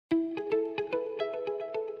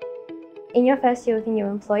In your first year with a new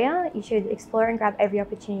employer, you should explore and grab every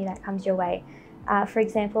opportunity that comes your way. For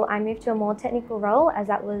example, I moved to a more technical role as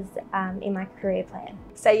that was in my career plan.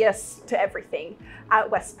 Say yes to everything. At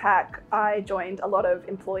Westpac, I joined a lot of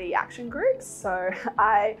employee action groups. So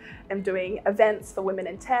I am doing events for women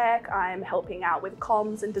in tech. I'm helping out with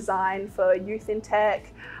comms and design for youth in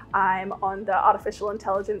tech. I'm on the artificial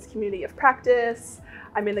intelligence community of practice.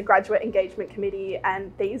 I'm in the graduate engagement committee,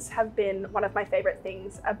 and these have been one of my favorite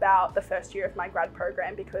things about the first year of my grad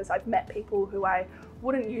program, because I've met people who I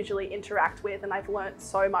wouldn't usually interact with, and I've learned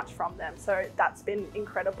so much from them. So that's been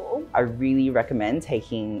incredible. I really recommend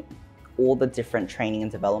taking all the different training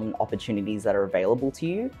and development opportunities that are available to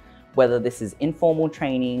you, whether this is informal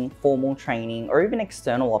training, formal training, or even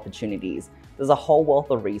external opportunities. There's a whole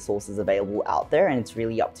wealth of resources available out there, and it's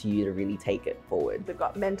really up to you to really take it forward. We've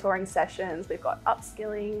got mentoring sessions, we've got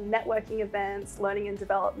upskilling, networking events, learning and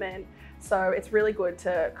development. So it's really good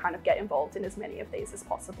to kind of get involved in as many of these as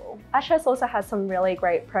possible. Ashurst also has some really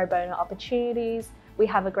great pro bono opportunities. We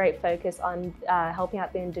have a great focus on helping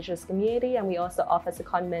out the Indigenous community, and we also offer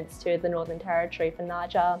secondments to the Northern Territory for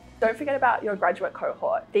Naja. Don't forget about your graduate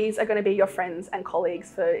cohort. These are going to be your friends and colleagues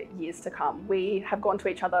for years to come. We have gone to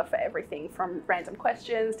each other for everything from random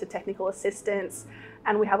questions to technical assistance,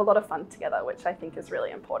 and we have a lot of fun together, which I think is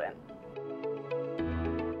really important.